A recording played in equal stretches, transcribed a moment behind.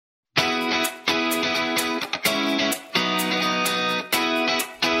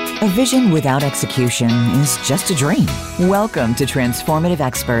A vision without execution is just a dream. Welcome to Transformative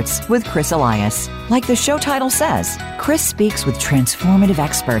Experts with Chris Elias. Like the show title says, Chris speaks with transformative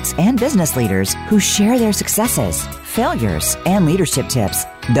experts and business leaders who share their successes, failures, and leadership tips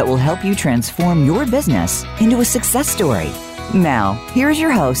that will help you transform your business into a success story. Now, here's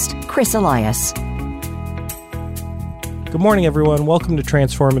your host, Chris Elias. Good morning, everyone. Welcome to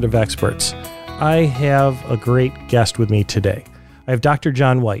Transformative Experts. I have a great guest with me today. I have Dr.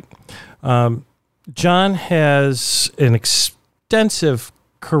 John White. John has an extensive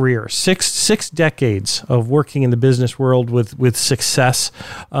career, six decades of working in the business world with success.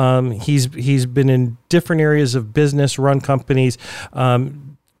 He's been in different areas of business, run companies,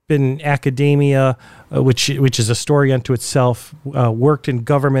 been in academia, which is a story unto itself, worked in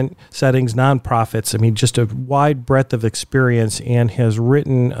government settings, nonprofits. I mean, just a wide breadth of experience, and has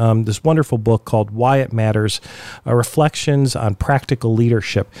written this wonderful book called Why It Matters, Reflections on Practical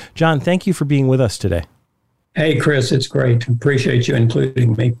Leadership. John, thank you for being with us today. Hey, Chris, it's great. Appreciate you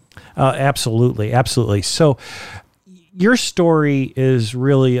including me. Absolutely. So your story is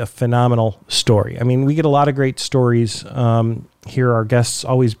really a phenomenal story. I mean, we get a lot of great stories here. Our guests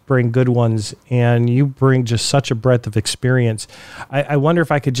always bring good ones, and you bring just such a breadth of experience. I wonder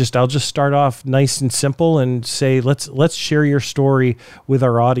if I'll just start off nice and simple and say, let's share your story with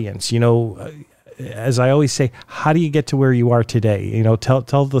our audience. You know, as I always say, how do you get to where you are today? You know,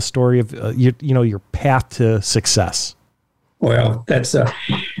 tell the story of your path to success. Well,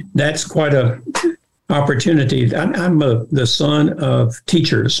 that's quite a opportunity. I'm the son of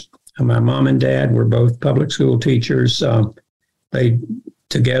teachers. My mom and dad were both public school teachers. They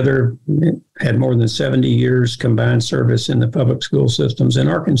together had more than 70 years combined service in the public school systems in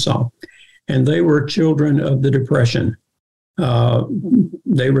Arkansas. And they were children of the Depression.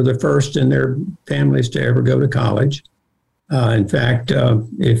 They were the first in their families to ever go to college. In fact,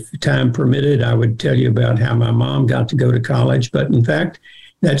 if time permitted, I would tell you about how my mom got to go to college. But in fact,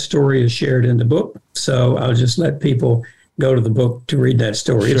 that story is shared in the book. So I'll just let people go to the book to read that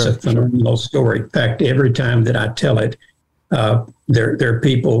story. Sure, it's a phenomenal story. In fact, every time that I tell it, there are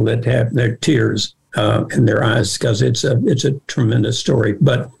people that have their tears in their eyes because it's a tremendous story.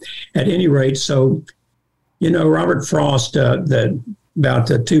 But at any rate, so, Robert Frost, about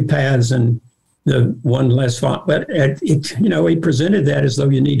the two paths and the one less fought, but he presented that as though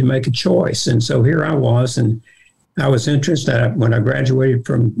you need to make a choice. And so here I was, and I was interested. When I graduated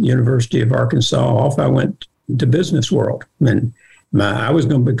from University of Arkansas, off I went to business world. And I was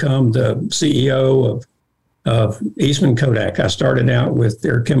going to become the CEO of Eastman Kodak. I started out with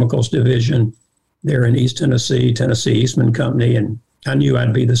their chemicals division there in East Tennessee Eastman Company, and I knew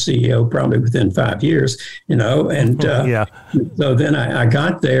I'd be the CEO probably within 5 years, and So then I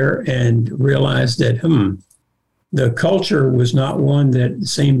got there and realized that, the culture was not one that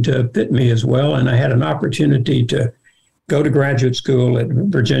seemed to fit me as well. And I had an opportunity to go to graduate school at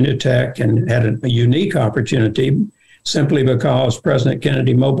Virginia Tech and had a unique opportunity simply because President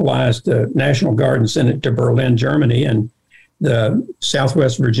Kennedy mobilized the National Guard and sent it to Berlin, Germany. And the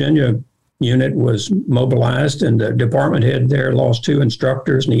Southwest Virginia unit was mobilized, and the department head there lost 2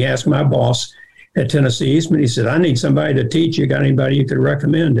 instructors. And he asked my boss at Tennessee Eastman, he said, I need somebody to teach. You got anybody you could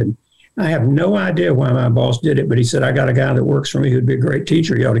recommend? And I have no idea why my boss did it, but he said, I got a guy that works for me who'd be a great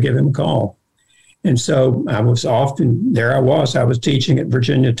teacher. You ought to give him a call. And so I was off, and there I was teaching at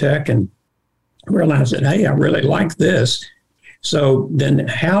Virginia Tech, and realized that, hey, I really like this. So then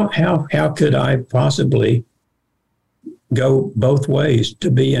how could I possibly go both ways,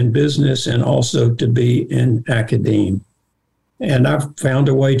 to be in business and also to be in academia? And I found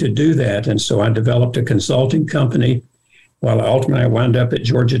a way to do that. And so I developed a consulting company. Well, ultimately, I wound up at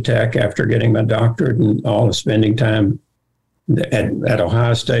Georgia Tech after getting my doctorate and all of spending time at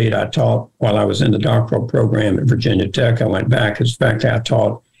Ohio State. I taught while I was in the doctoral program at Virginia Tech. I went back. In fact, I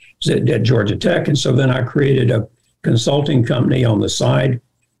taught at Georgia Tech. And so then I created a consulting company on the side.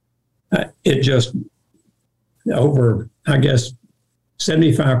 It just over, I guess,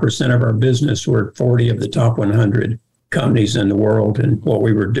 75% of our business were 40 of the top 100 companies in the world and what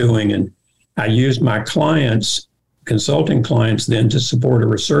we were doing. And I used my consulting clients then to support a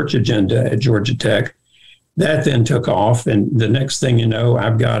research agenda at Georgia Tech. That then took off. And the next thing you know,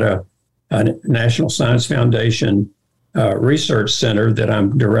 I've got a National Science Foundation research center that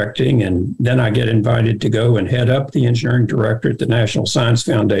I'm directing. And then I get invited to go and head up the engineering director at the National Science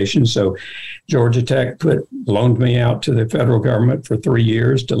Foundation. So Georgia Tech loaned me out to the federal government for 3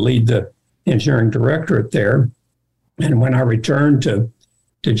 years to lead the engineering directorate there. And when I returned to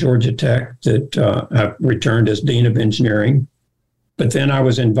Georgia Tech, I returned as Dean of Engineering. But then I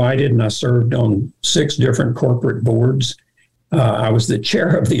was invited and I served on 6 different corporate boards I was the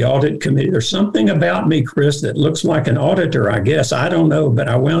chair of the audit committee. There's something about me, Chris, that looks like an auditor, I guess. I don't know, but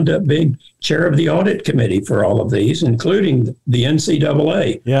I wound up being chair of the audit committee for all of these, including the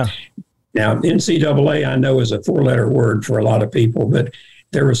NCAA. Yeah. Now, NCAA, I know, is a four-letter word for a lot of people, but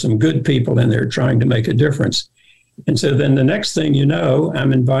there were some good people in there trying to make a difference. And so then the next thing you know,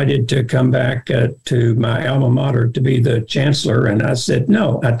 I'm invited to come back to my alma mater to be the chancellor. And I said,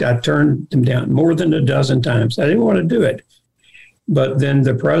 no, I turned them down more than a dozen times. I didn't want to do it. But then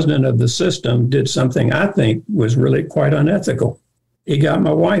the president of the system did something I think was really quite unethical. He got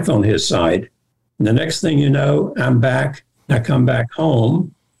my wife on his side. And the next thing you know, I'm back. I come back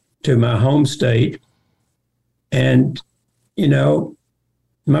home to my home state. And, you know,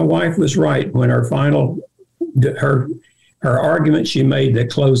 my wife was right when her argument she made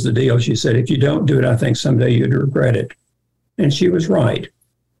that closed the deal. She said, if you don't do it, I think someday you'd regret it. And she was right.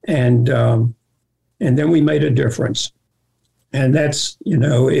 And then we made a difference. And that's, you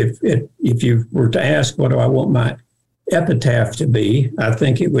know, if you were to ask, what do I want my epitaph to be? I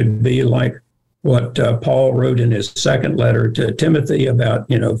think it would be like what Paul wrote in his second letter to Timothy about,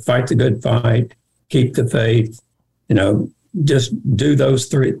 you know, fight the good fight, keep the faith, you know, just do those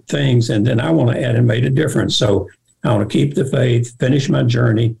three things. And then I want to add and made a difference. So I want to keep the faith, finish my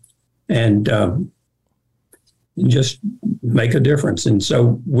journey, and just make a difference. And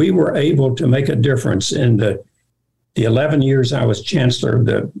so we were able to make a difference in the 11 years I was chancellor of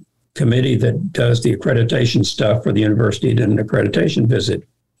the committee that does the accreditation stuff for the university, did an accreditation visit.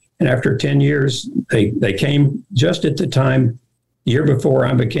 And after 10 years, they came just at the time, the year before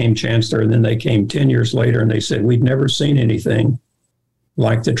I became chancellor, and then they came 10 years later and they said, we've never seen anything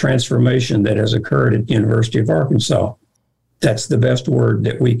like the transformation that has occurred at the University of Arkansas. That's the best word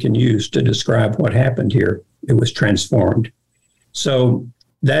that we can use to describe what happened here. It was transformed. So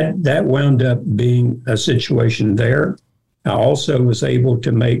that wound up being a situation there. I also was able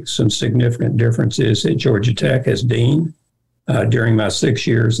to make some significant differences at Georgia Tech as dean. During my 6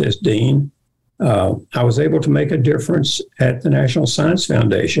 years as dean, I was able to make a difference at the National Science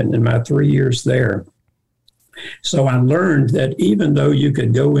Foundation in my 3 years there. So I learned that even though you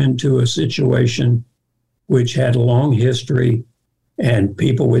could go into a situation which had a long history and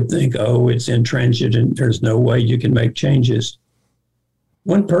people would think, oh, it's intransigent, there's no way you can make changes.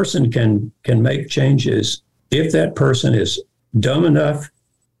 One person can make changes if that person is dumb enough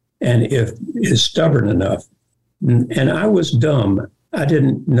and if is stubborn enough. And I was dumb. I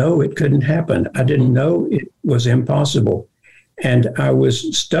didn't know it couldn't happen. I didn't know it was impossible. And I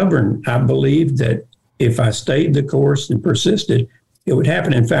was stubborn. I believed that if I stayed the course and persisted, it would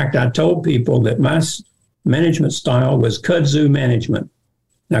happen. In fact, I told people that my management style was kudzu management.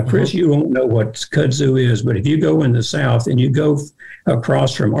 Now, Chris, you won't know what kudzu is, but if you go in the South and you go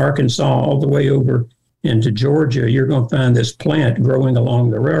across from Arkansas all the way over into Georgia, you're going to find this plant growing along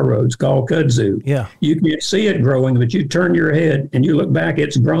the railroads called kudzu. Yeah. You can't see it growing, but you turn your head and you look back,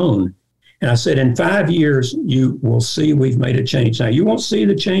 it's grown. And I said, in 5 years, you will see we've made a change. Now, you won't see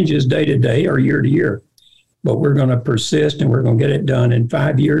the changes day to day or year to year, but we're going to persist and we're going to get it done. In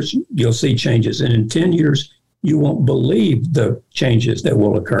 5 years, you'll see changes. And in 10 years, you won't believe the changes that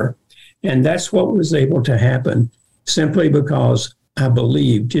will occur. And that's what was able to happen simply because I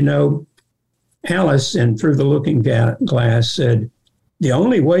believed. You know, Alice in Through the Looking Glass said, the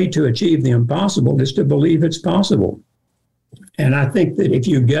only way to achieve the impossible is to believe it's possible. And I think that if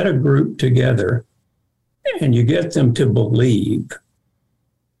you get a group together and you get them to believe,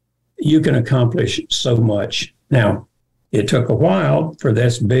 you can accomplish so much. Now, it took a while for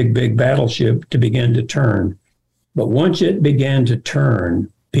this big battleship to begin to turn. But once it began to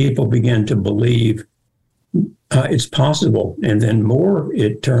turn, people began to believe it's possible. And then more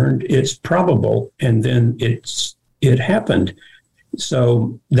it turned, it's probable. And then it happened.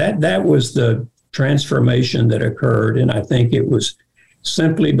 So that was the transformation that occurred. And I think it was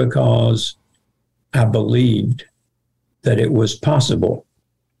simply because I believed that it was possible.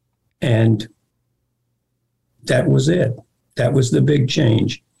 And that was it. That was the big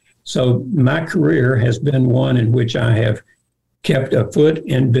change. So my career has been one in which I have kept a foot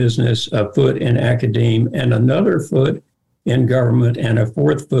in business, a foot in academia, and another foot in government, and a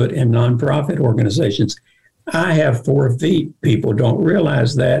fourth foot in nonprofit organizations. I have 4 feet. People don't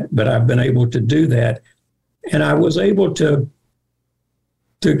realize that, but I've been able to do that. And I was able to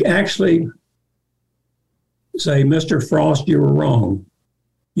actually say, Mr. Frost, you were wrong.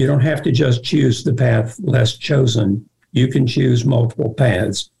 You don't have to just choose the path less chosen. You can choose multiple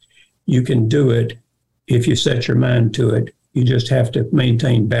paths. You can do it if you set your mind to it. You just have to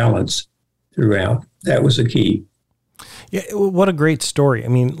maintain balance throughout. That was the key. Yeah, what a great story. I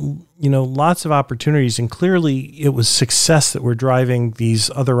mean, lots of opportunities, and clearly it was success that were driving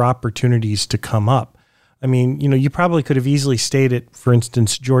these other opportunities to come up. I mean, you probably could have easily stayed at, for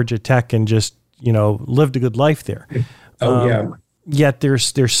instance, Georgia Tech and just, lived a good life there. Yeah. Yet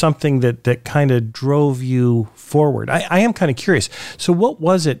there's something that kind of drove you forward. I am kind of curious. So what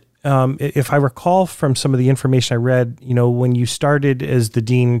was it, if I recall from some of the information I read, when you started as the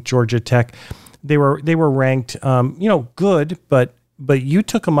dean at Georgia Tech, they were ranked, good, but you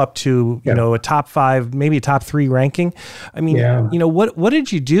took them up to, a top 5, maybe a top 3 ranking. I mean, what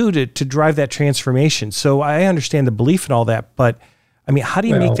did you do to drive that transformation? So I understand the belief and all that, but I mean, how do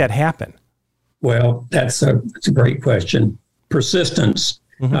you make that happen? Well, that's a great question. Persistence.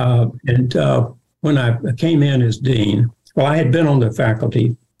 And when I came in as dean, well, I had been on the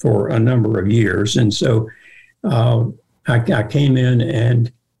faculty for a number of years. And so I came in,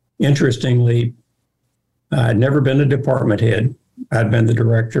 and interestingly, I'd never been a department head. I'd been the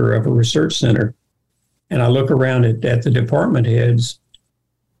director of a research center. And I look around at the department heads,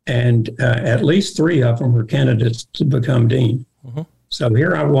 and at least 3 of them were candidates to become dean. So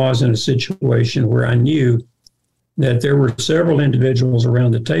here I was in a situation where I knew that there were several individuals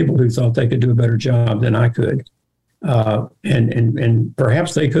around the table who thought they could do a better job than I could. And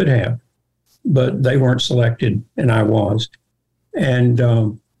perhaps they could have, but they weren't selected, and I was.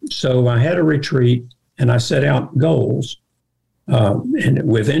 And so I had a retreat, and I set out goals. And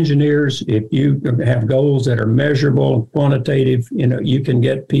with engineers, if you have goals that are measurable and quantitative, you can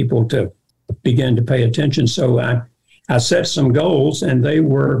get people to begin to pay attention. So I set some goals, and they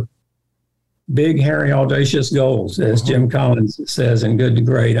were big, hairy, audacious goals, as Jim Collins says in Good to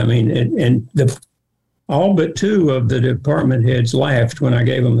Great. I mean, all but 2 of the department heads laughed when I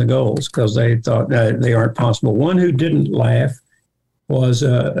gave them the goals because they thought they aren't possible. One who didn't laugh was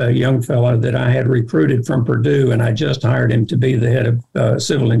a young fellow that I had recruited from Purdue, and I just hired him to be the head of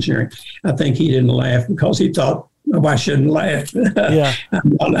civil engineering. I think he didn't laugh because he thought, I shouldn't laugh. Yeah.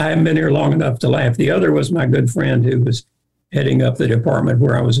 I haven't been here long enough to laugh. The other was my good friend who was heading up the department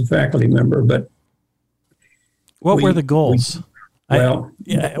where I was a faculty member. But what were the goals? I want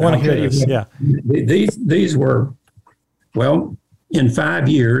to hear this. Yeah. These were, well, in 5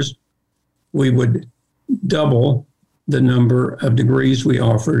 years, we would double the number of degrees we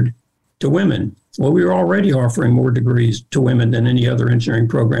offered to women. Well, we were already offering more degrees to women than any other engineering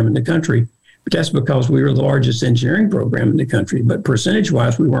program in the country, but that's because we were the largest engineering program in the country. But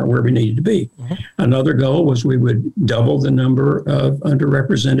percentage-wise, we weren't where we needed to be. Another goal was we would double the number of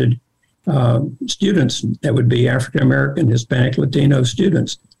underrepresented students. That would be African-American, Hispanic, Latino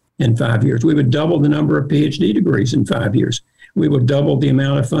students in 5 years. We would double the number of PhD degrees in 5 years. We would double the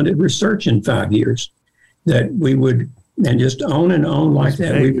amount of funded research in 5 years. That we would, and just on and on like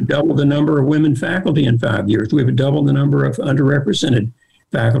that. We would double the number of women faculty in 5 years. We would double the number of underrepresented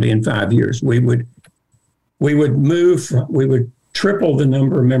faculty in 5 years. We would triple the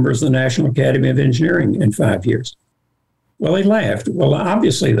number of members of the National Academy of Engineering in 5 years. Well, they laughed. Well,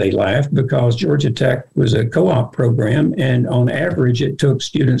 obviously they laughed because Georgia Tech was a co-op program, and on average, it took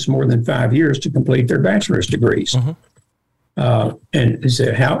students more than 5 years to complete their bachelor's degrees. And they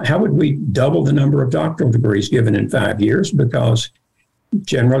said, how would we double the number of doctoral degrees given in 5 years? Because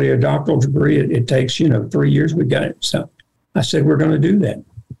generally a doctoral degree, it takes, 3 years. We got it. So I said, we're going to do that.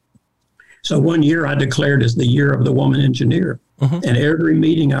 So one year I declared as the year of the woman engineer. And every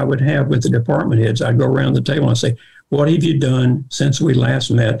meeting I would have with the department heads, I'd go around the table and say, what have you done since we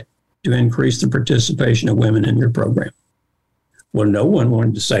last met to increase the participation of women in your program? Well, no one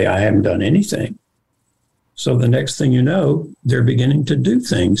wanted to say, I haven't done anything. So the next thing you know, they're beginning to do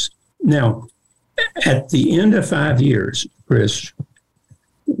things. Now, at the end of 5 years, Chris,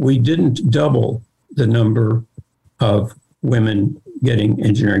 we didn't double the number of women getting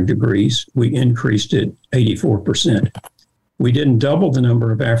engineering degrees. We increased it 84%. We didn't double the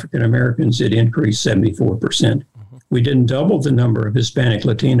number of African Americans. It increased 74%. We didn't double the number of Hispanic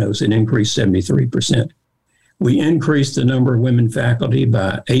Latinos. It increased 73%. We increased the number of women faculty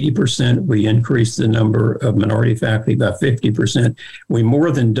by 80%. We increased the number of minority faculty by 50%. We more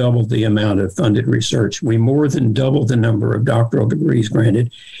than doubled the amount of funded research. We more than doubled the number of doctoral degrees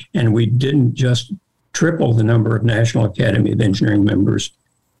granted. And we didn't just triple the number of National Academy of Engineering members.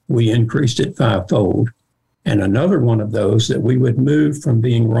 We increased it 5-fold. And another one of those that we would move from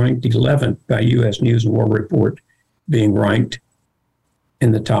being ranked 11th by U.S. News and World Report, being ranked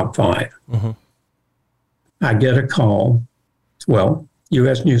in the top 5. I get a call. Well,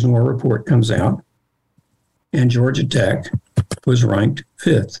 U.S. News and World Report comes out, and Georgia Tech was ranked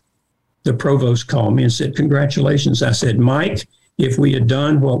 5th. The provost called me and said, congratulations. I said, Mike, if we had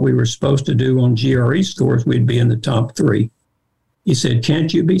done what we were supposed to do on GRE scores, we'd be in the top 3. He said,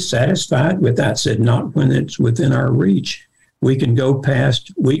 can't you be satisfied with that? I said, not when it's within our reach. We can go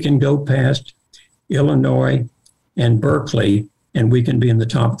past Illinois and Berkeley, and we can be in the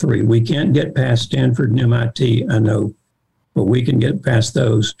top 3. We can't get past Stanford and MIT, I know, but we can get past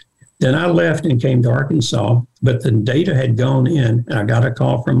those. Then I left and came to Arkansas, but the data had gone in, and I got a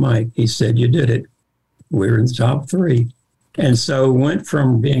call from Mike. He said, you did it. We're in the top 3. And so went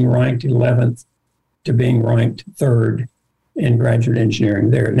from being ranked 11th to being ranked 3rd in graduate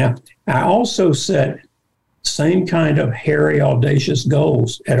engineering there. Now, I also set same kind of hairy, audacious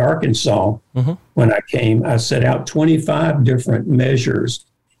goals at Arkansas. When I came. I set out 25 different measures,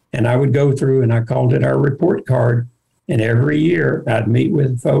 and I would go through, and I called it our report card. And every year I'd meet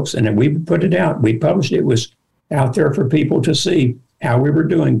with folks, and then we would put it out. We published it. It was out there for people to see how we were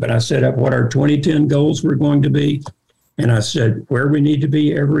doing. But I set up what our 2010 goals were going to be. And I said where we need to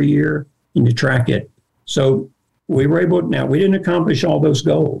be every year, and you track it. So we were able, now we didn't accomplish all those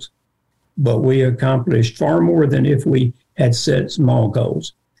goals, but we accomplished far more than if we had set small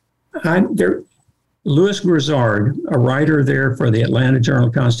goals. Louis Grizzard, a writer there for the Atlanta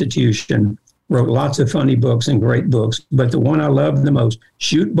Journal-Constitution, wrote lots of funny books and great books, but the one I loved the most,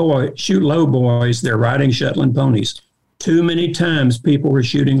 Shoot Low Boys, They're Riding Shetland Ponies. Too many times people were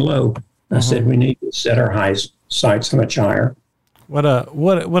shooting low. I said we need to set our sights much higher. What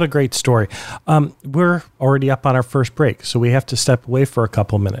a great story. We're already up on our first break, so we have to step away for a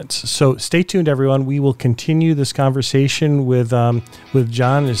couple minutes. So stay tuned, everyone. We will continue this conversation with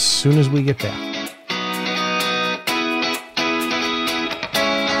John as soon as we get back.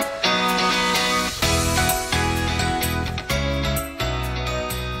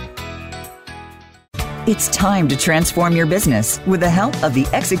 It's time to transform your business with the help of The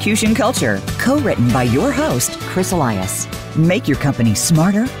Execution Culture, co-written by your host, Chris Elias. Make your company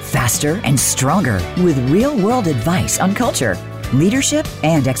smarter, faster, and stronger with real-world advice on culture, leadership,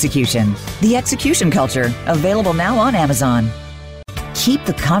 and execution. The Execution Culture, available now on Amazon. Keep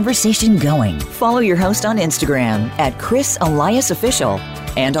the conversation going. Follow your host on Instagram at Chris Elias Official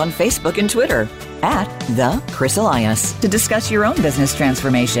and on Facebook and Twitter at The Chris Elias to discuss your own business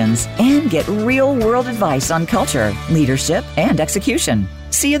transformations and get real-world advice on culture, leadership, and execution.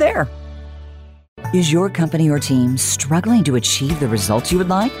 See you there. Is your company or team struggling to achieve the results you would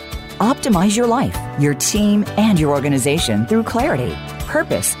like? Optimize your life, your team, and your organization through clarity,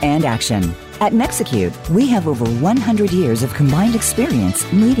 purpose, and action. At Nexecute, we have over 100 years of combined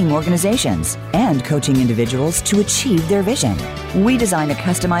experience leading organizations and coaching individuals to achieve their vision. We design a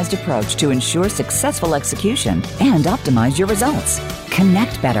customized approach to ensure successful execution and optimize your results.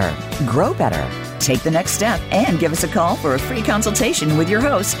 Connect better, grow better. Take the next step and give us a call for a free consultation with your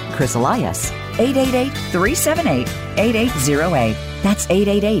host, Chris Elias. 888-378-8808. That's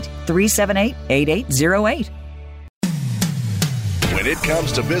 888-378-8808. When it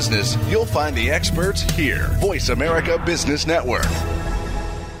comes to business, you'll find the experts here. Voice America Business Network.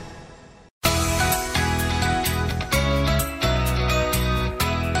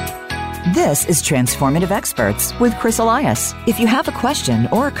 This is Transformative Experts with Chris Elias. If you have a question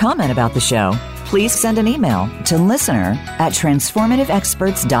or a comment about the show, please send an email to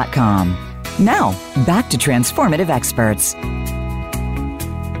listener@transformativeexperts.com. Now, back to Transformative Experts.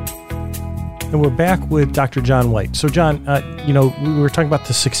 And we're back with Dr. John White. So, John, we were talking about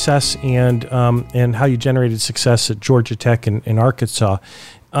the success and how you generated success at Georgia Tech and Arkansas.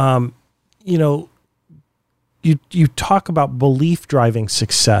 You talk about belief driving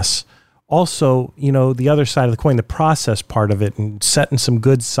success. Also, the other side of the coin, the process part of it, and setting some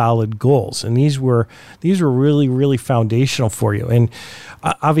good, solid goals. And these were really, really foundational for you. And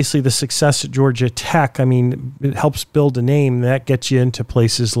obviously, the success at Georgia Tech, it helps build a name that gets you into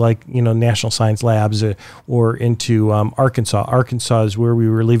places like National Science Labs or into Arkansas. Arkansas is where we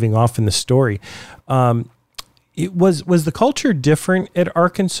were leaving off in the story. Was the culture different at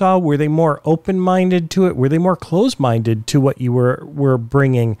Arkansas? Were they more open-minded to it? Were they more closed-minded to what you were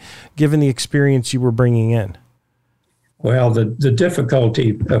bringing, given the experience you were bringing in? Well, the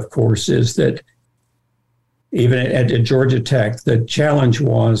difficulty, of course, is that even at Georgia Tech, the challenge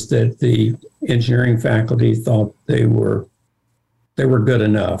was that the engineering faculty thought they were good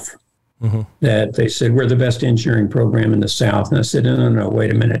enough. Mm-hmm. That they said, we're the best engineering program in the South. And I said, no,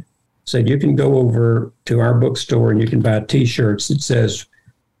 wait a minute. Said, you can go over to our bookstore and you can buy T-shirts that says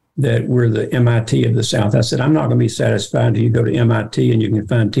that we're the MIT of the South. I said, I'm not going to be satisfied until you go to MIT and you can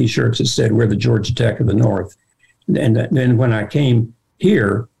find T-shirts that said we're the Georgia Tech of the North. And then when I came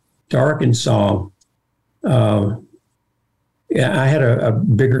here to Arkansas, I had a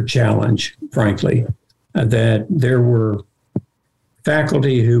bigger challenge, frankly, that there were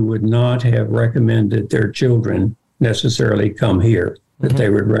faculty who would not have recommended their children necessarily come here, that they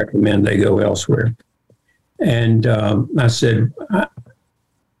would recommend they go elsewhere. And I said,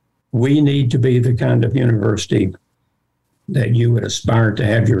 we need to be the kind of university that you would aspire to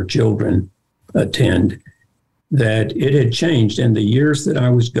have your children attend. That it had changed in the years that I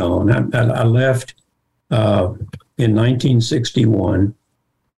was gone. I left in 1961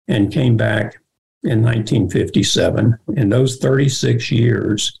 and came back in 1957. In those 36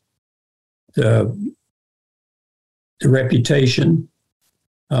 years, the reputation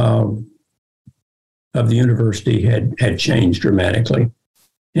of the university had changed dramatically.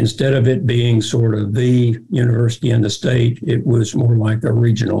 Instead of it being sort of the university in the state, it was more like a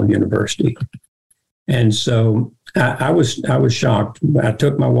regional university. And so I was shocked. I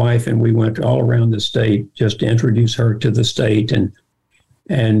took my wife and we went all around the state just to introduce her to the state.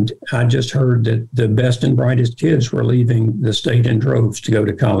 And I just heard that the best and brightest kids were leaving the state in droves to go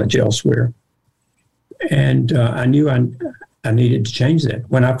to college elsewhere. And I knew I needed to change that.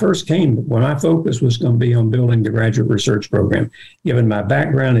 When I first came, my focus was going to be on building the graduate research program. Given my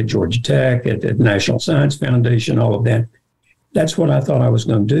background at Georgia Tech, at the National Science Foundation, all of that, that's what I thought I was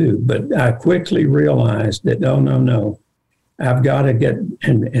going to do. But I quickly realized that, no. I've got to get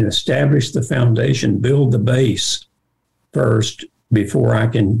and establish the foundation, build the base first before I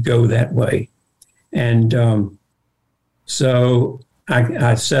can go that way. And so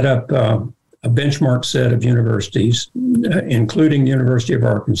I set up a benchmark set of universities, including the University of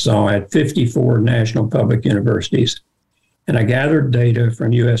Arkansas. I had 54 national public universities. And I gathered data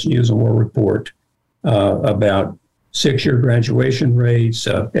from U.S. News and World Report about six-year graduation rates,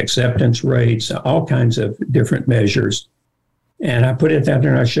 acceptance rates, all kinds of different measures. And I put it out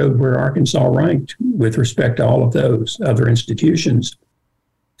there and I showed where Arkansas ranked with respect to all of those other institutions.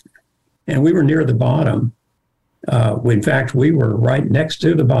 And we were near the bottom. In fact, we were right next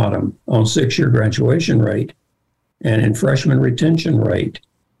to the bottom on six-year graduation rate and in freshman retention rate.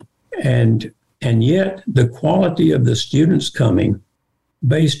 And yet the quality of the students coming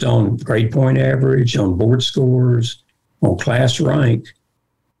based on grade point average, on board scores, on class rank,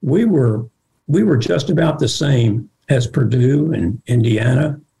 we were just about the same as Purdue and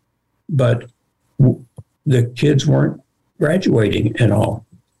Indiana, but the kids weren't graduating at all.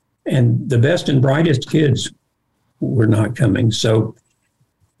 And the best and brightest kids were not coming. So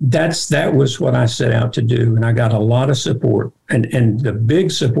that was what I set out to do. And I got a lot of support. And the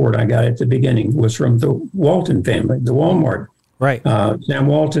big support I got at the beginning was from the Walton family, the Walmart. Right. Sam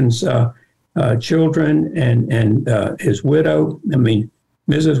Walton's children and his widow. I mean,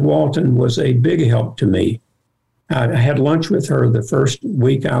 Mrs. Walton was a big help to me. I had lunch with her the first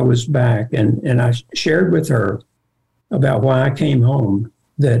week I was back, and I shared with her about why I came home,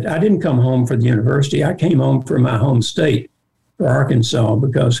 that I didn't come home for the university. I came home for my home state, for Arkansas,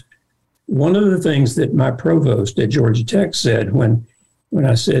 because one of the things that my provost at Georgia Tech said when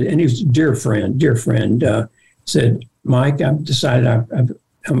I said, and he was a dear friend, said, Mike, I've decided I'm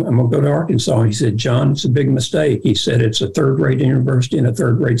going to go to Arkansas. And he said, John, it's a big mistake. He said, it's a third-rate university in a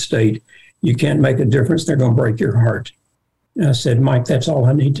third-rate state. You can't make a difference. They're going to break your heart. And I said, Mike, that's all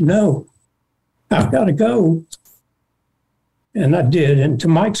I need to know. I've got to go. And I did. And to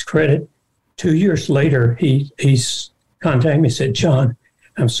Mike's credit, 2 years later, he's contacted me and said, John,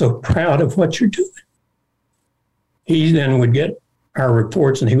 I'm so proud of what you're doing. He then would get our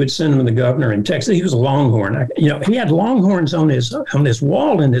reports and he would send them to the governor in Texas. He was a Longhorn. He had Longhorns on his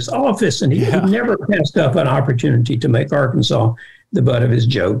wall in his office, and he never passed up an opportunity to make Arkansas the butt of his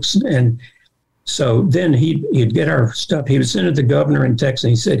jokes. And so then he'd get our stuff. He would send it to the governor in Texas.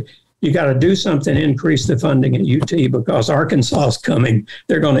 And he said, you got to do something, increase the funding at UT because Arkansas is coming.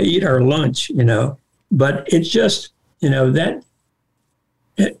 They're going to eat our lunch, But it's just, I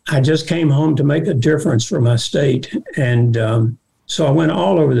just came home to make a difference for my state. And so I went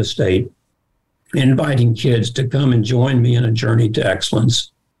all over the state inviting kids to come and join me in a journey to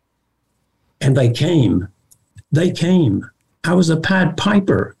excellence. And they came. I was a Pied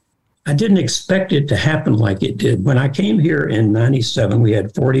Piper. I didn't expect it to happen like it did. When I came here in 97, we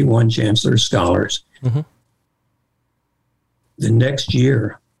had 41 Chancellor's Scholars. Mm-hmm. The next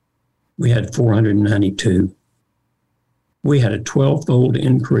year, we had 492. We had a 12-fold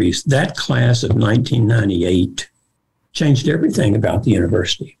increase. That class of 1998 changed everything about the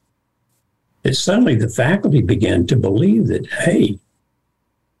university. Suddenly the faculty began to believe that, hey,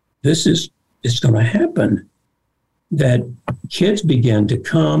 it's going to happen. That kids began to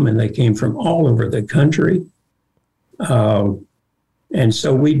come, and they came from all over the country. And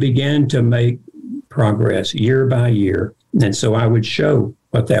so we began to make progress year by year. And so I would show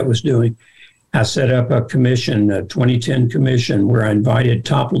what that was doing. I set up a commission, a 2010 commission, where I invited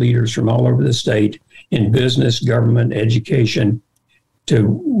top leaders from all over the state in business, government, education to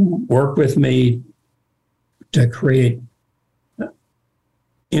work with me to create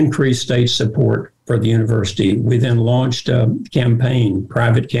increased state support for the university. We then launched a campaign,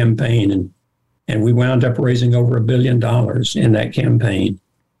 private campaign, and we wound up raising over $1 billion in that campaign.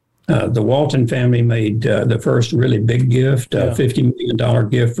 The Walton family made the first really big gift, a $50 million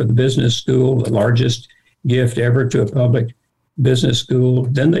gift for the business school, the largest gift ever to a public business school.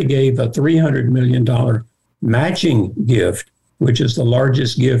 Then they gave a $300 million matching gift, which is the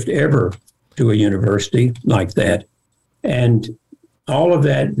largest gift ever to a university like that. And all of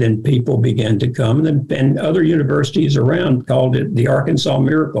that, then people began to come, and other universities around called it the Arkansas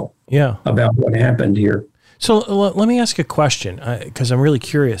Miracle about what happened here. So let me ask a question, because I'm really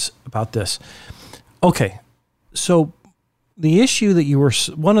curious about this. Okay, so the issue that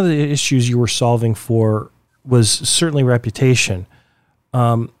one of the issues you were solving for was certainly reputation,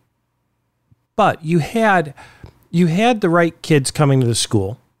 but you had the right kids coming to the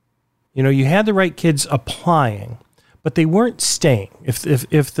school. You had the right kids applying, but they weren't staying if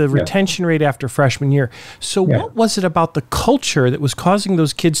the retention rate after freshman year. So what was it about the culture that was causing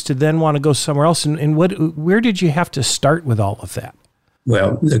those kids to then want to go somewhere else? And where did you have to start with all of that?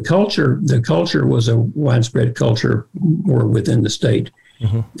 Well, the culture was a widespread culture more within the state.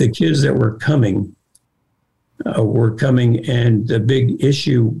 Mm-hmm. The kids that were coming, and the big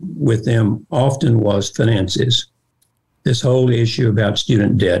issue with them often was finances. This whole issue about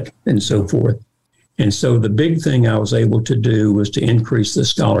student debt and so forth. And so the big thing I was able to do was to increase the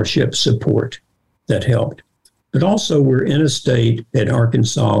scholarship support that helped. But also we're in a state at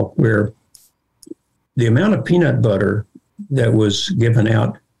Arkansas where the amount of peanut butter that was given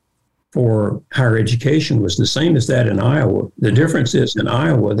out for higher education was the same as that in Iowa. The difference is in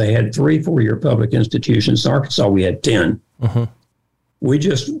Iowa, they had 3 4-year public institutions. In Arkansas, we had 10. Mm-hmm.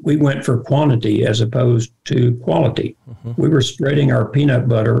 We went for quantity as opposed to quality. Mm-hmm. We were spreading our peanut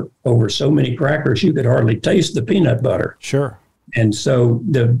butter over so many crackers you could hardly taste the peanut butter. Sure. And so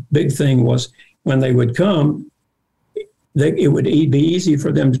the big thing was when they would come, it would be easy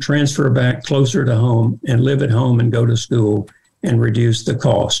for them to transfer back closer to home and live at home and go to school and reduce the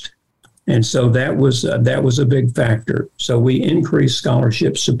cost. And so that was a big factor. So we increased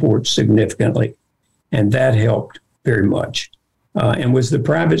scholarship support significantly, and that helped very much. And was the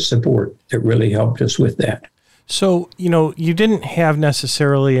private support that really helped us with that. So, you didn't have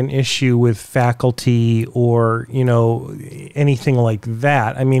necessarily an issue with faculty or, anything like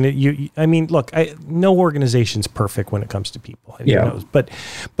that. I mean, look, no organization's perfect when it comes to people. But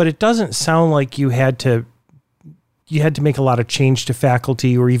it doesn't sound like you had to make a lot of change to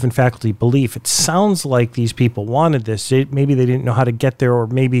faculty or even faculty belief. It sounds like these people wanted this. Maybe they didn't know how to get there, or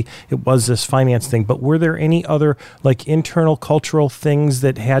maybe it was this finance thing. But were there any other internal cultural things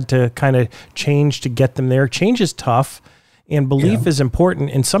that had to kind of change to get them there? Change is tough, and belief is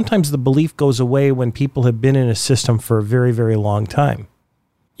important. And sometimes the belief goes away when people have been in a system for a very, very long time.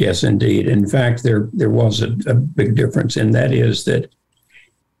 Yes, indeed. In fact, there was a big difference, and that is that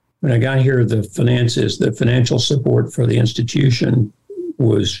when I got here, the financial support for the institution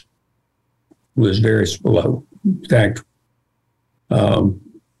was very low. In fact, that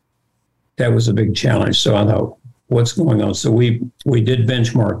was a big challenge. So I thought, what's going on? So we did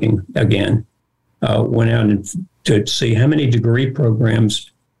benchmarking again, went out to see how many degree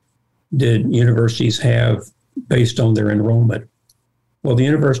programs did universities have based on their enrollment. Well, the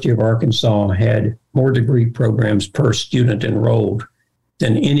University of Arkansas had more degree programs per student enrolled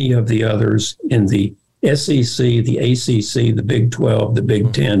than any of the others in the SEC, the ACC, the Big 12, the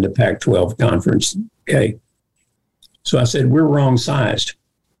Big 10, the Pac-12 conference. Okay. So I said, we're wrong sized.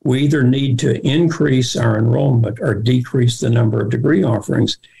 We either need to increase our enrollment or decrease the number of degree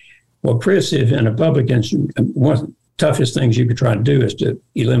offerings. Well, Chris, if in a public institution, one of the toughest things you could try to do is to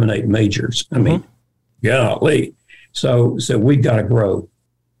eliminate majors. I mean, golly. So we got to grow.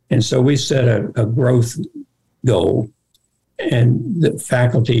 And so we set a growth goal. And the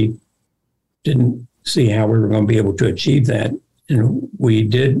faculty didn't see how we were going to be able to achieve that. And we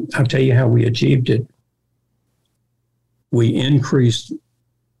did. I'll tell you how we achieved it. We increased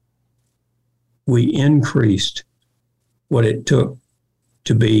what it took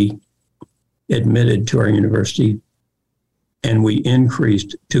to be admitted to our university, and we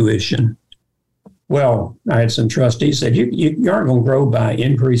increased tuition. Well, I had some trustees said, you aren't going to grow by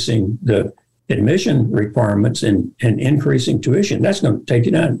increasing the admission requirements and increasing tuition. That's going to take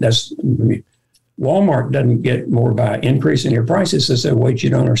you down. Walmart doesn't get more by increasing their prices. I said, wait, you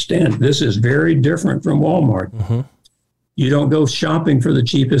don't understand. This is very different from Walmart. Mm-hmm. You don't go shopping for the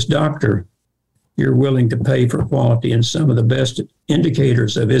cheapest doctor. you're willing to pay for quality. And some of the best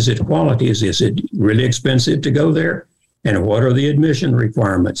indicators of is it quality is it really expensive to go there? And what are the admission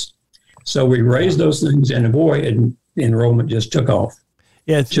requirements? So we raised those things, and boy, enrollment just took off.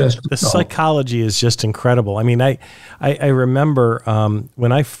 Yeah, the psychology is just incredible. I mean, I remember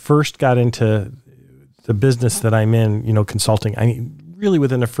when I first got into the business that I'm in, consulting, I mean, really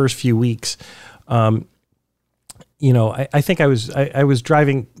within the first few weeks, I think I was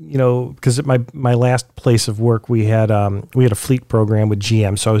driving, because at my last place of work, we had a fleet program with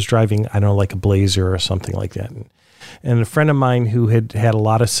GM. So I was driving, I don't know, like a Blazer or something like that. And a friend of mine who had a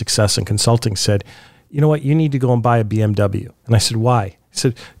lot of success in consulting said, you know what, you need to go and buy a BMW. And I said, why? He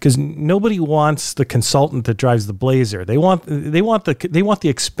said, because nobody wants the consultant that drives the Blazer. They want the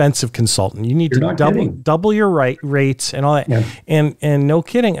expensive consultant. You need to double your rates and all that. Yeah. And no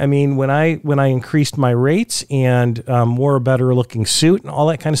kidding. I mean, when I increased my rates and wore a better looking suit and all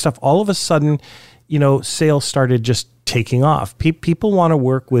that kind of stuff, all of a sudden, sales started just taking off. People want to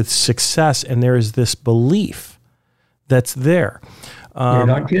work with success, and there is this belief that's there. You're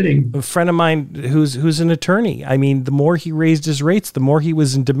not kidding. A friend of mine who's an attorney, I mean, the more he raised his rates, the more he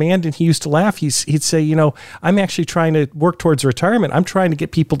was in demand, and he used to laugh. He'd say, I'm actually trying to work towards retirement. I'm trying to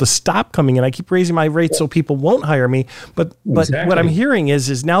get people to stop coming in. I keep raising my rates so people won't hire me. But exactly. What I'm hearing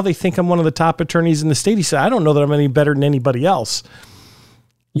is now they think I'm one of the top attorneys in the state. He said, I don't know that I'm any better than anybody else.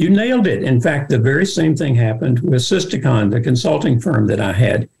 You nailed it. In fact, the very same thing happened with Systicon, the consulting firm that I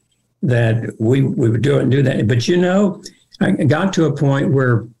had, that we would do it and do that. But I got to a point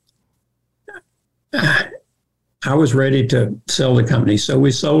where I was ready to sell the company. So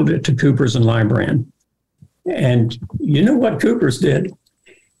we sold it to Coopers and Lybrand. And you know what Coopers did?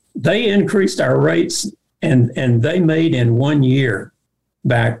 They increased our rates, and they made in 1 year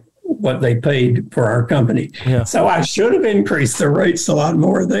back what they paid for our company. Yeah. So I should have increased the rates a lot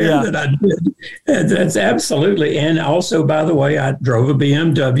more there than I did. And that's absolutely. And also, by the way, I drove a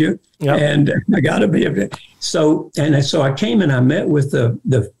BMW and I got a BMW. So I came and I met with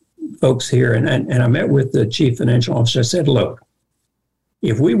the folks here, and I met with the chief financial officer. I said, look,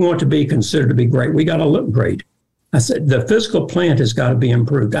 if we want to be considered to be great, we got to look great. I said, the physical plant has got to be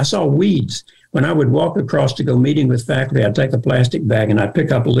improved. I saw weeds. When I would walk across to go meeting with faculty, I'd take a plastic bag and I'd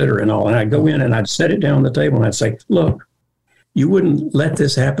pick up litter and all, and I'd go in and I'd set it down on the table and I'd say, look, you wouldn't let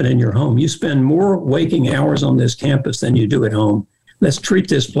this happen in your home. You spend more waking hours on this campus than you do at home. Let's treat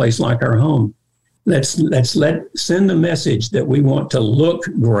this place like our home. Let's send the message that we want to look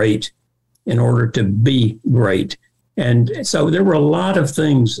great in order to be great. And so there were a lot of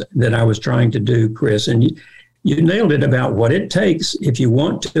things that I was trying to do, Chris, and you nailed it about what it takes. If you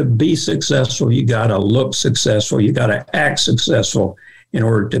want to be successful, you got to look successful. You got to act successful in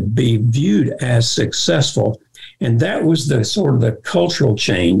order to be viewed as successful. And that was the sort of the cultural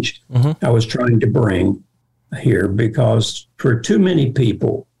change I was trying to bring here, because for too many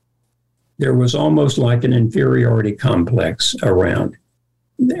people, there was almost like an inferiority complex around.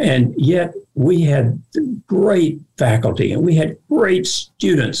 And yet we had great faculty and we had great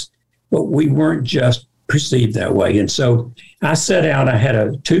students, but we weren't just perceived that way. And so I set out, I had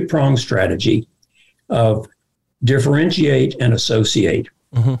a two-pronged strategy of differentiate and associate.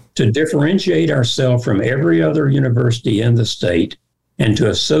 To differentiate ourselves from every other university in the state and to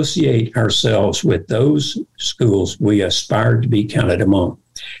associate ourselves with those schools we aspired to be counted among.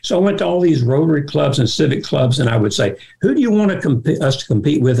 So I went to all these Rotary clubs and civic clubs, and I would say, who do you want us to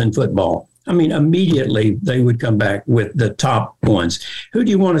compete with in football? I mean, immediately they would come back with the top ones. Who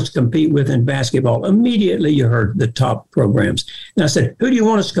do you want us to compete with in basketball? Immediately you heard the top programs. And I said, who do you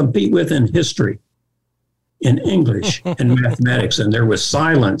want us to compete with in history, in English, and mathematics? And there was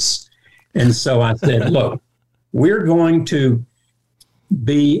silence. And so I said, look, we're going to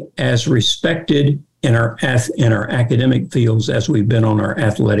be as respected in our academic fields as we've been on our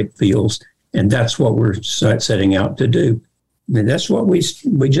athletic fields. And that's what we're setting out to do. And that's what we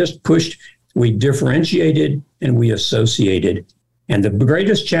just pushed. We differentiated and we associated. And the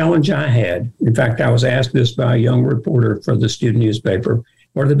greatest challenge I had, in fact, I was asked this by a young reporter for the student newspaper,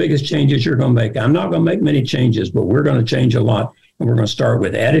 what are the biggest changes you're going to make? I'm not going to make many changes, but we're going to change a lot. And we're going to start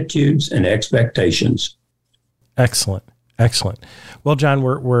with attitudes and expectations. Excellent. Well, John,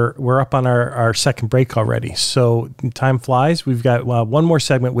 we're up on our second break already. So time flies. We've got one more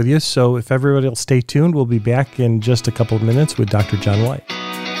segment with you. So if everybody will stay tuned, we'll be back in just a couple of minutes with Dr. John White.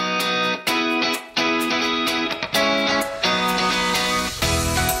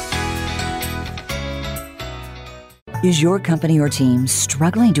 Is your company or team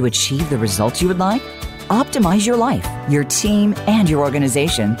struggling to achieve the results you would like? Optimize your life, your team, and your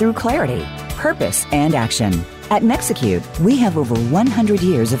organization through clarity, purpose, and action. At Nexecute, we have over 100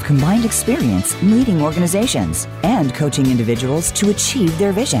 years of combined experience leading organizations and coaching individuals to achieve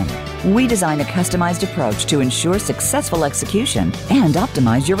their vision. We design a customized approach to ensure successful execution and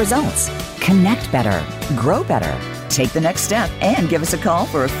optimize your results. Connect better, grow better. Take the next step and give us a call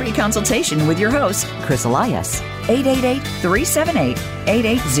for a free consultation with your host, Chris Elias.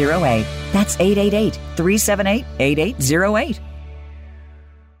 888-378-8808. That's 888-378-8808.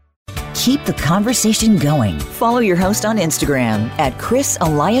 Keep the conversation going. Follow your host on Instagram at Chris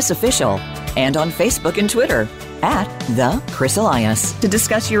Elias Official and on Facebook and Twitter at The Chris Elias to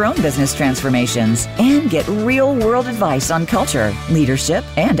discuss your own business transformations and get real-world advice on culture, leadership,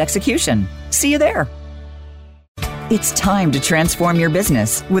 and execution. See you there. It's time to transform your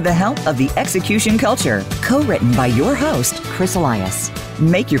business with the help of the Execution Culture, co-written by your host, Chris Elias.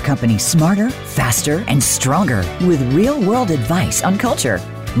 Make your company smarter, faster, and stronger with real-world advice on culture,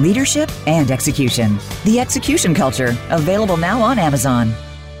 leadership, and execution. The Execution Culture, available now on Amazon.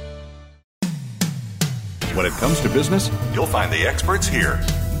 When it comes to business, you'll find the experts here.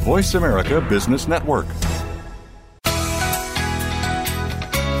 Voice America Business Network.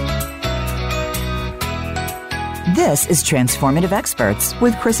 This is Transformative Experts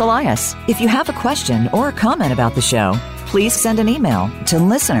with Chris Elias. If you have a question or a comment about the show, please send an email to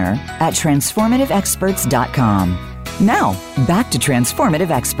listener@transformativeexperts.com. Now, back to Transformative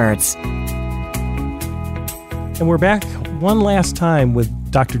Experts. And we're back one last time with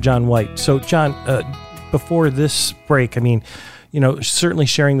Dr. John White. So, John, before this break, certainly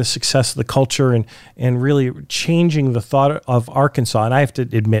sharing the success of the culture and really changing the thought of Arkansas. And I have to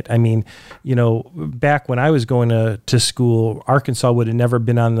admit, back when I was going to school, Arkansas would have never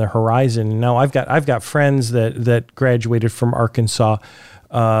been on the horizon. Now I've got friends that graduated from Arkansas,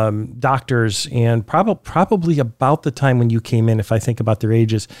 doctors, and probably about the time when you came in, if I think about their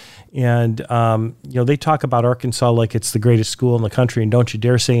ages. And, they talk about Arkansas like it's the greatest school in the country, and don't you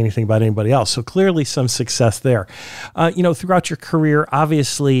dare say anything about anybody else. So clearly some success there. Throughout your career,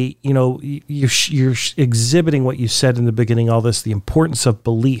 obviously, you're exhibiting what you said in the beginning, all this, the importance of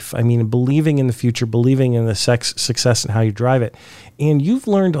belief. Believing in the future, believing in the success and how you drive it. And you've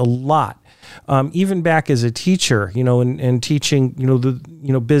learned a lot. Even back as a teacher, and teaching,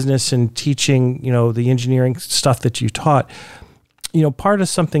 the business and teaching, the engineering stuff that you taught, part of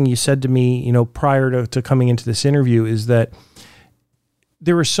something you said to me, prior to coming into this interview is that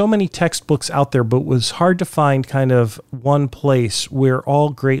there were so many textbooks out there, but it was hard to find kind of one place where all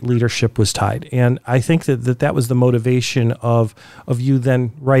great leadership was tied. And I think that was the motivation of you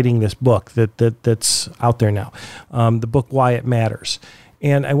then writing this book that's out there now, the book, Why It Matters.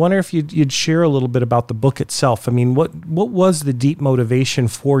 And I wonder if you'd share a little bit about the book itself. What was the deep motivation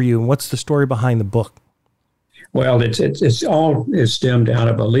for you, and what's the story behind the book? Well, it's all stemmed out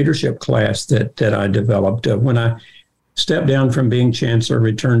of a leadership class that I developed. When I stepped down from being chancellor,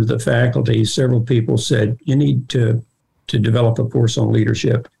 returned to the faculty, several people said, you need to develop a course on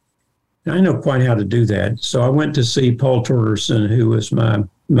leadership. And I know quite how to do that. So I went to see Paul Torgerson, who was my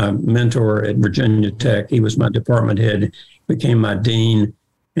mentor at Virginia Tech. He was my department head, became my dean,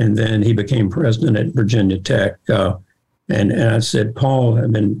 and then he became president at Virginia Tech. And I said, Paul,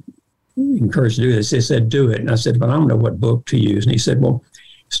 I've been encouraged to do this. He said, do it. And I said, but I don't know what book to use. And he said, well,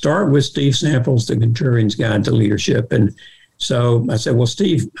 start with Steve Samples' The Contrarian's Guide to Leadership. And so I said, well,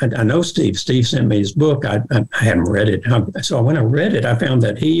 Steve, I know Steve. Steve sent me his book. I haven't read it. So when I read it, I found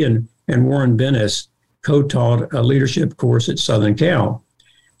that he and Warren Bennis co-taught a leadership course at Southern Cal.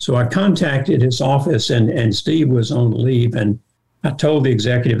 So I contacted his office, and Steve was on leave, and I told the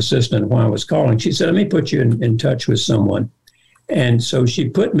executive assistant why I was calling. She said, let me put you in touch with someone. And so she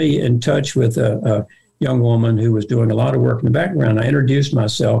put me in touch with a young woman who was doing a lot of work in the background. I introduced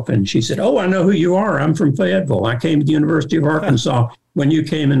myself, and she said, oh, I know who you are. I'm from Fayetteville. I came to the University of Arkansas when you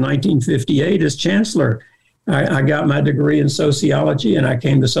came in 1958 as chancellor. I got my degree in sociology, and I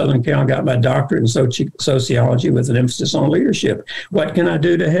came to Southern Cal, got my doctorate in sociology with an emphasis on leadership. What can I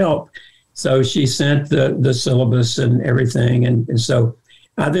do to help? So she sent the syllabus and everything. And so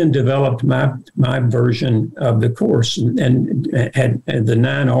I then developed my version of the course and had the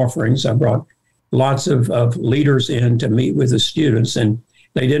 9 offerings. I brought lots of leaders in to meet with the students, and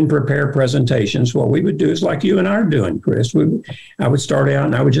they didn't prepare presentations. What we would do is like you and I are doing, Chris. I would start out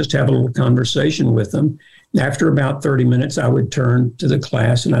and I would just have a little conversation with them. After about 30 minutes, I would turn to the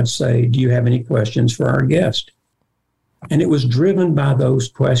class and I'd say, do you have any questions for our guest? And it was driven by those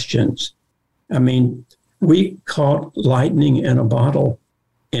questions. We caught lightning in a bottle.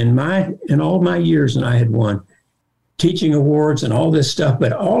 In all my years, and I had won teaching awards and all this stuff,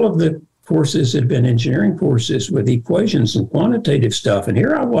 but all of the courses had been engineering courses with equations and quantitative stuff. And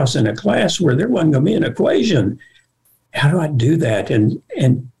here I was in a class where there wasn't going to be an equation. How do I do that? And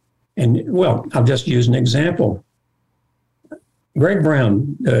well, I'll just use an example. Greg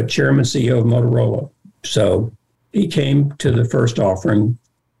Brown, chairman, CEO of Motorola. So he came to the first offering.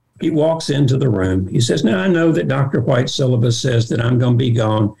 He walks into the room. He says, now I know that Dr. White's syllabus says that I'm going to be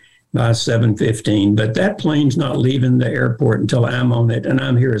gone by 7:15, but that plane's not leaving the airport until I'm on it, and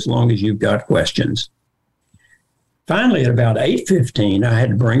I'm here as long as you've got questions. Finally, at about 8:15, I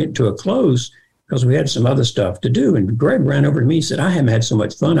had to bring it to a close because we had some other stuff to do. And Greg ran over to me and said, I haven't had so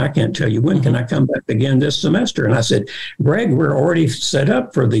much fun. I can't tell you when. Can I come back again this semester? And I said, Greg, we're already set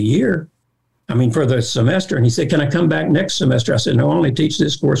up for the year. For the semester. And he said, can I come back next semester? I said, no, I only teach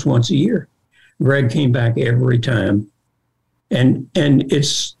this course once a year. Greg came back every time. And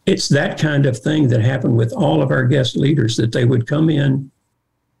it's that kind of thing that happened with all of our guest leaders, that they would come in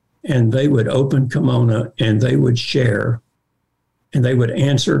and they would open kimono and they would share and they would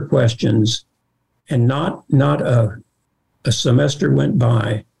answer questions. And not a semester went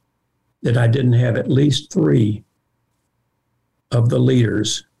by that I didn't have at least 3 of the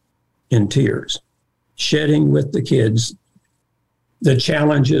leaders in tears, shedding with the kids the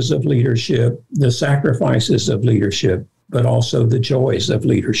challenges of leadership, the sacrifices of leadership, but also the joys of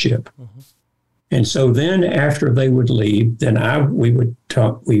leadership. Mm-hmm. And so then after they would leave, then we would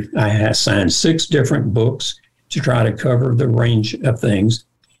talk. I had assigned 6 different books to try to cover the range of things.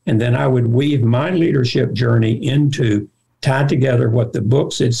 And then I would weave my leadership journey into, tie together what the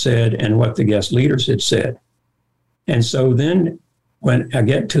books had said and what the guest leaders had said. And so then when I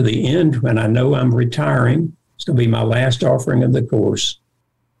get to the end, when I know I'm retiring, it's going to be my last offering of the course.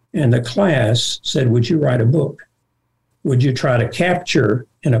 And the class said, would you write a book? Would you try to capture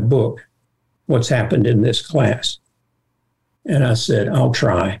in a book what's happened in this class? And I said, I'll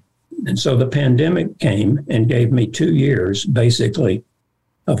try. And so the pandemic came and gave me 2 years, basically,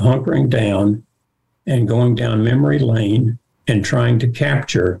 of hunkering down and going down memory lane and trying to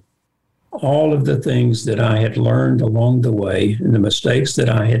capture all of the things that I had learned along the way and the mistakes that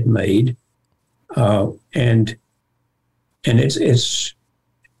I had made. And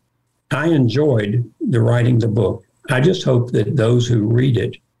I enjoyed writing the book. I just hope that those who read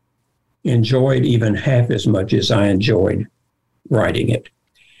it enjoyed even half as much as I enjoyed writing it,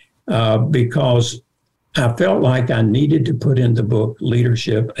 because I felt like I needed to put in the book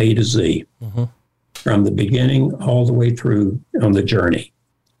leadership A to Z, mm-hmm. from the beginning all the way through on the journey.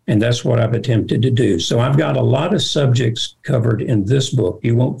 And that's what I've attempted to do. So I've got a lot of subjects covered in this book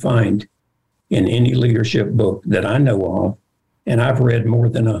you won't find in any leadership book that I know of. And I've read more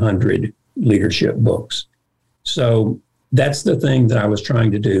than 100 leadership books. So that's the thing that I was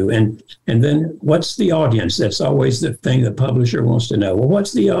trying to do. And then what's the audience? That's always the thing the publisher wants to know. Well,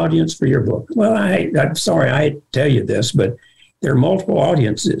 what's the audience for your book? Well, I'm sorry, I hate to tell you this, but there are multiple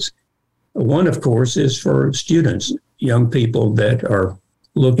audiences. One, of course, is for students, young people that are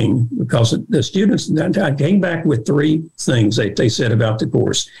looking, because the students, I came back with 3 things that they said about the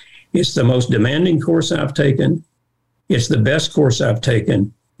course. It's the most demanding course I've taken. It's the best course I've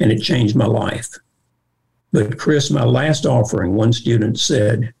taken, and it changed my life. But Chris, my last offering, one student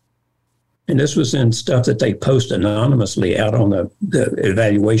said, and this was in stuff that they post anonymously out on the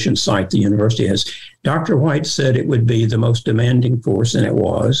evaluation site the university has, Dr. White said it would be the most demanding course, and it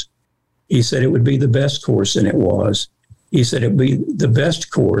was. He said it would be the best course, and it was. He said it would be the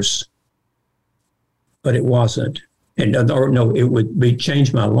best course, but it wasn't. And no, it would be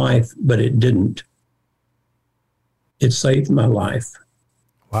change my life, but it didn't. It saved my life.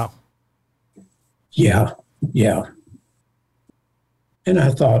 Wow. Yeah. And I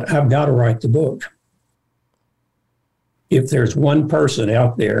thought, I've got to write the book. If there's one person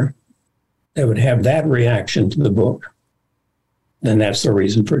out there that would have that reaction to the book, then that's the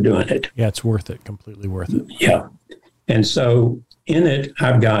reason for doing it. Yeah, it's worth it, completely worth it. Yeah. And so in it,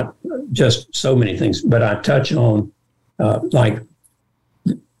 I've got just so many things, but I touch on, like,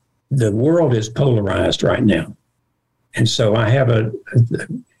 the world is polarized right now. And so I have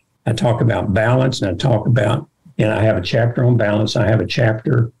I talk about balance, and I have a chapter on balance. I have a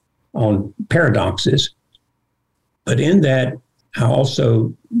chapter on paradoxes. But in that, I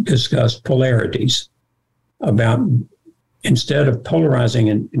also discuss polarities, about instead of polarizing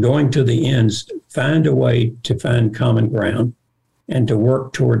and going to the ends, find a way to find common ground and to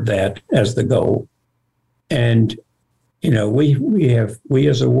work toward that as the goal. And, we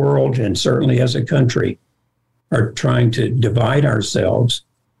as a world, and certainly as a country, are trying to divide ourselves.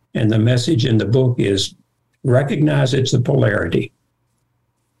 And the message in the book is recognize it's a polarity,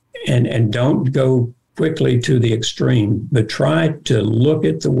 and don't go quickly to the extreme, but try to look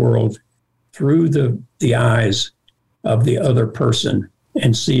at the world through the eyes of the other person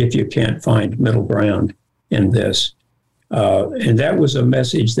and see if you can't find middle ground in this. And that was a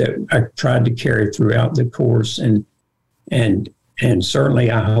message that I tried to carry throughout the course. And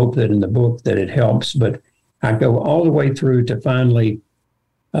certainly I hope that in the book that it helps, but I go all the way through to finally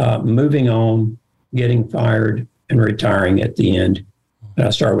moving on, getting fired, and retiring at the end. And I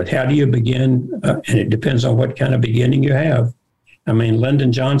start with, how do you begin? And it depends on what kind of beginning you have. I mean,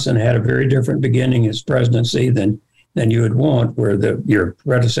 Lyndon Johnson had a very different beginning as presidency than you would want, where your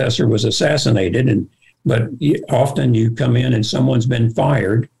predecessor was assassinated. But often you come in and someone's been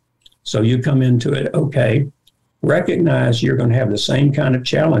fired. So you come into it, okay, recognize you're going to have the same kind of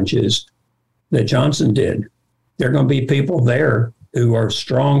challenges that Johnson did. There are going to be people there who are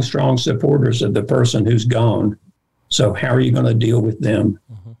strong supporters of the person who's gone. So how are you going to deal with them?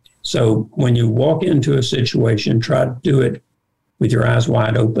 Mm-hmm. So when you walk into a situation, try to do it with your eyes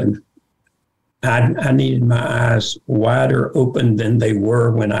wide open. I needed my eyes wider open than they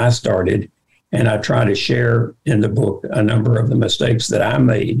were when I started. And I try to share in the book a number of the mistakes that I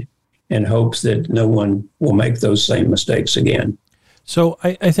made in hopes that no one will make those same mistakes again. So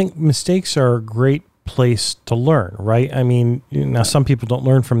I think mistakes are a great place to learn, right? I mean, now some people don't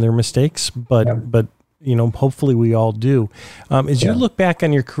learn from their mistakes, but hopefully we all do. As you look back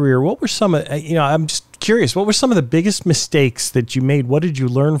on your career, what were some of, I'm just curious, what were some of the biggest mistakes that you made? What did you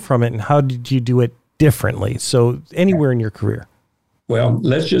learn from it, and how did you do it differently? So anywhere in your career. Well,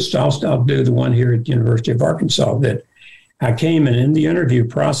 I'll do the one here at the University of Arkansas that I came in the interview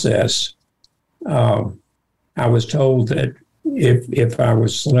process. I was told that if I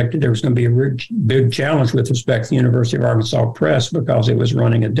was selected, there was going to be a big challenge with respect to the University of Arkansas Press because it was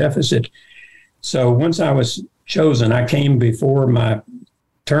running a deficit. So once I was chosen, I came before my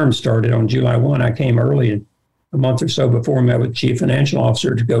term started on July 1. I came early, a month or so before, I met with Chief Financial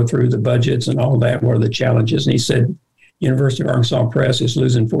Officer to go through the budgets and all that, what are the challenges. And he said, University of Arkansas Press is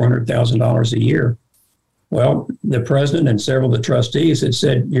losing $400,000 a year. Well, the president and several of the trustees had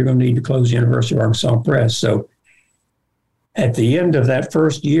said, you're going to need to close the University of Arkansas Press. So at the end of that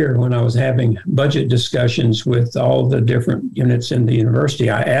first year, when I was having budget discussions with all the different units in the university,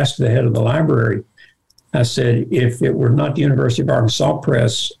 I asked the head of the library, I said, if it were not the University of Arkansas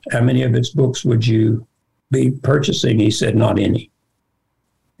Press, how many of its books would you be purchasing? He said, not any.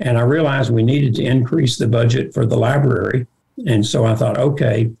 And I realized we needed to increase the budget for the library. And so I thought,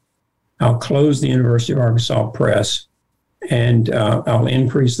 okay, I'll close the University of Arkansas Press and I'll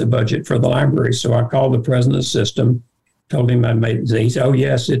increase the budget for the library. So I called the president of the system, told him I made, he said, oh,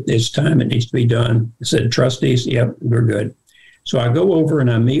 yes, it's time. It needs to be done. I said, trustees, yep, we're good. So I go over and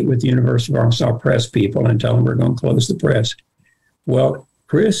I meet with the University of Arkansas Press people and tell them we're going to close the press. Well,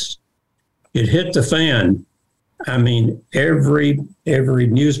 Chris, it hit the fan. I mean, every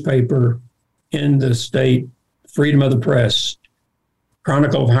newspaper in the state, Freedom of the Press,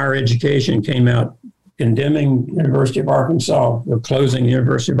 Chronicle of Higher Education came out condemning University of Arkansas for closing the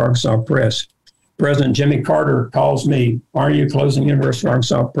University of Arkansas Press. President Jimmy Carter calls me, why are you closing University of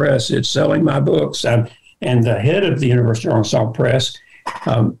Arkansas Press? It's selling my books. And the head of the University of Arkansas Press,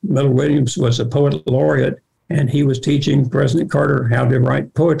 Miller Williams, was a poet laureate, and he was teaching President Carter how to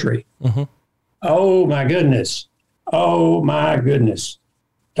write poetry. Mm-hmm. Oh, my goodness.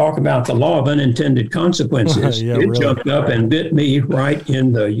 Talk about the law of unintended consequences. Yeah, it really jumped up and bit me right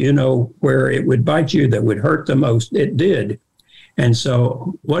in the, where it would bite you, that would hurt the most. It did. And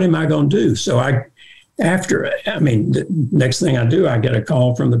so what am I going to do? So the next thing I do, I get a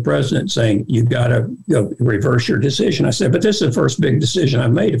call from the president saying, you got to reverse your decision. I said, but this is the first big decision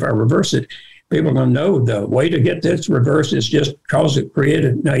I've made. If I reverse it, people are going to know the way to get this reversed is just cause it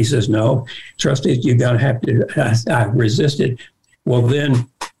created. No, he says, no, trustees, you got to have to. I resisted. Well, then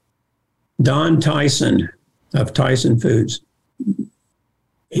Don Tyson of Tyson Foods,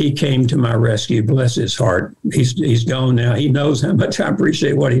 he came to my rescue, bless his heart. He's gone now. He knows how much I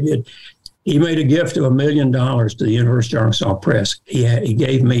appreciate what he did. He made a gift of $1 million to the University of Arkansas Press. He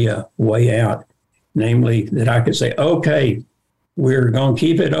gave me a way out, namely that I could say, okay, we're going to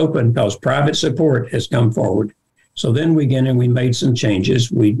keep it open because private support has come forward. So then we made some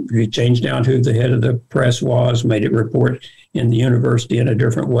changes. We changed down who the head of the press was, made it report in the university in a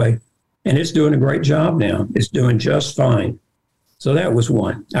different way. And it's doing a great job now. It's doing just fine. So that was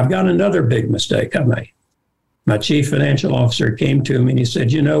one. I've got another big mistake I made. My chief financial officer came to me and he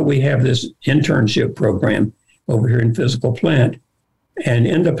said, we have this internship program over here in physical plant. And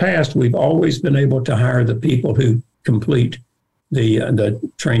in the past, we've always been able to hire the people who complete the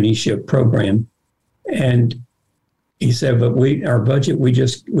traineeship program. And he said, but our budget,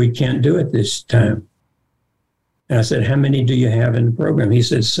 we can't do it this time. And I said, how many do you have in the program? He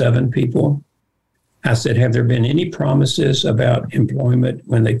said, 7 people. I said, have there been any promises about employment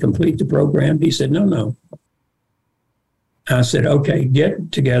when they complete the program? He said, no. I said, okay,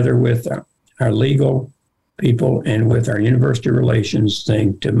 get together with our legal people and with our university relations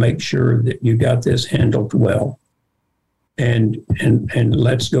thing to make sure that you got this handled well. And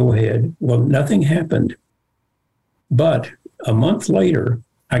let's go ahead. Well, nothing happened. But a month later,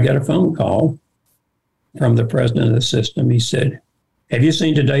 I got a phone call from the president of the system. He said, have you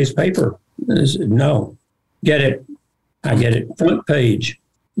seen today's paper? I said, no. Get it. I get it. Front page.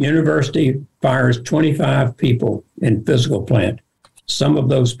 University fires 25 people in physical plant. Some of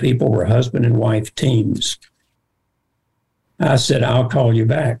those people were husband and wife teams. I said, I'll call you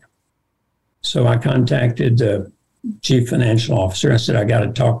back. So I contacted the chief financial officer. I said, I got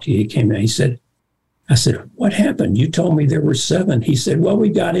to talk to you. He came in. I said, what happened? You told me there were 7. He said, well, we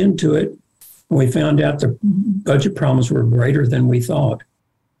got into it. And we found out the budget problems were greater than we thought.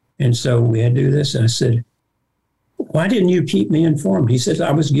 And so we had to do this. And I said, why didn't you keep me informed? He said,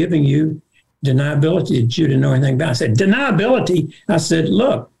 I was giving you deniability that you didn't know anything about. I said, deniability? I said,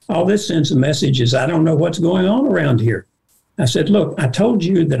 look, all this sends a message is I don't know what's going on around here. I said, look, I told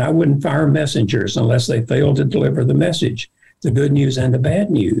you that I wouldn't fire messengers unless they failed to deliver the message, the good news and the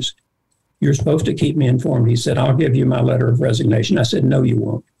bad news. You're supposed to keep me informed. He said, I'll give you my letter of resignation. I said, no, you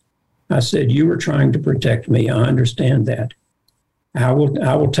won't. I said, you were trying to protect me. I understand that. I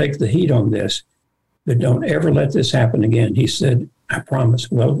will take the heat on this, but don't ever let this happen again. He said, I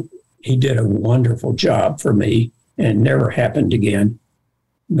promise. Well, he did a wonderful job for me and never happened again.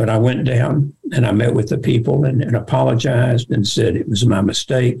 But I went down and I met with the people and apologized and said it was my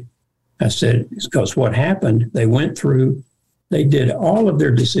mistake. I said, it's because what happened, they did all of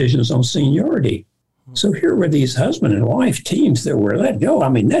their decisions on seniority. So here were these husband and wife teams that were let go. I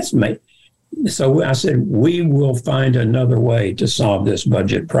mean, that's me. So I said, we will find another way to solve this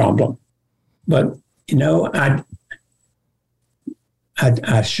budget problem. But, you know, I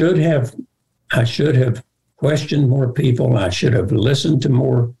should have questioned more people. I should have listened to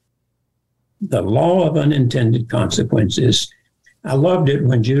more. The law of unintended consequences. I loved it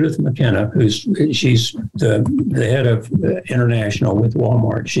when Judith McKenna, she's the head of international with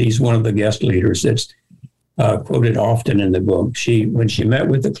Walmart. She's one of the guest leaders that's quoted often in the book. When she met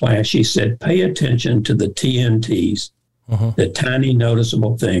with the class, she said, pay attention to the TNTs, the tiny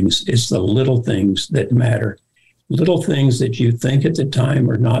noticeable things. It's the little things that matter. Little things that you think at the time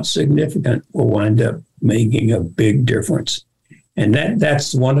are not significant will wind up making a big difference. And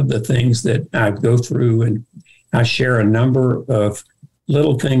that's one of the things that I go through, and I share a number of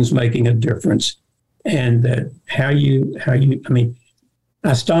little things making a difference. And that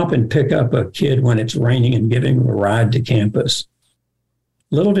I stop and pick up a kid when it's raining and give him a ride to campus.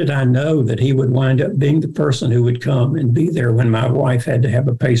 Little did I know that he would wind up being the person who would come and be there when my wife had to have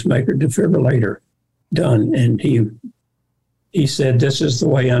a pacemaker defibrillator done. And he said, this is the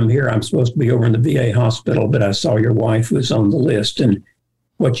way I'm here. I'm supposed to be over in the VA hospital, but I saw your wife was on the list, and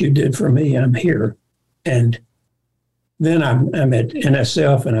what you did for me, I'm here. And then I'm at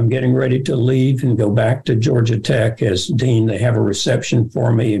NSF, and I'm getting ready to leave and go back to Georgia Tech as dean. They have a reception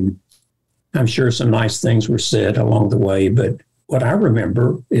for me, and I'm sure some nice things were said along the way. But what I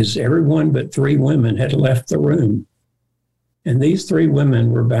remember is everyone but 3 women had left the room. And these 3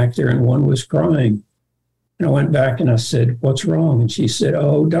 women were back there, and one was crying. And I went back and I said, what's wrong? And she said,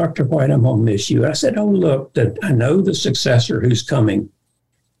 oh, Dr. White, I'm going to miss you. I said, oh, look, I know the successor who's coming.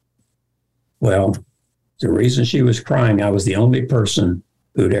 Well, the reason she was crying, I was the only person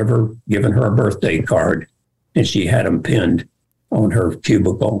who'd ever given her a birthday card, and she had them pinned on her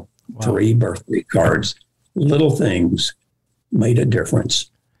cubicle. Wow. 3 birthday cards. Little things made a difference.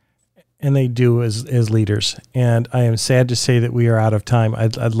 And they do as leaders. And I am sad to say that we are out of time.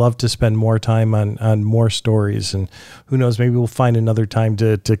 I'd love to spend more time on more stories, and who knows, maybe we'll find another time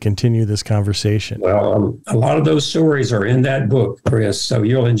to continue this conversation. Well, a lot of those stories are in that book, Chris, so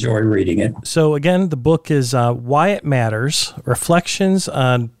you'll enjoy reading it. So again, the book is Why It Matters, Reflections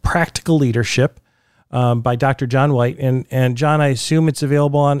on Practical Leadership, by Dr. John White. And John, I assume it's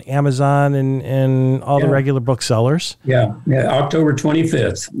available on Amazon and all the regular booksellers. Yeah. October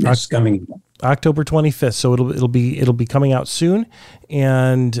 25th. It's coming. October 25th. So it'll be coming out soon.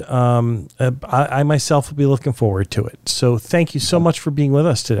 And I myself will be looking forward to it. So thank you so much for being with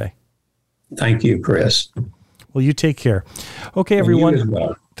us today. Thank you, Chris. Well, you take care. Okay, everyone. You as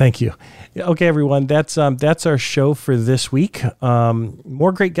well. Thank you. Okay, everyone. That's our show for this week.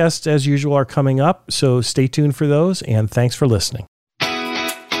 More great guests as usual are coming up, so stay tuned for those, and thanks for listening.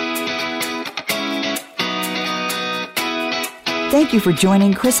 Thank you for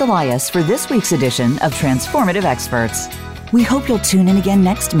joining Chris Elias for this week's edition of Transformative Experts. We hope you'll tune in again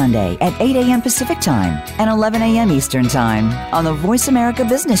next Monday at 8 a.m. Pacific Time and 11 a.m. Eastern Time on the Voice America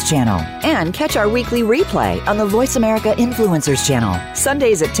Business Channel. And catch our weekly replay on the Voice America Influencers Channel,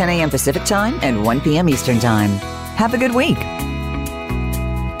 Sundays at 10 a.m. Pacific Time and 1 p.m. Eastern Time. Have a good week.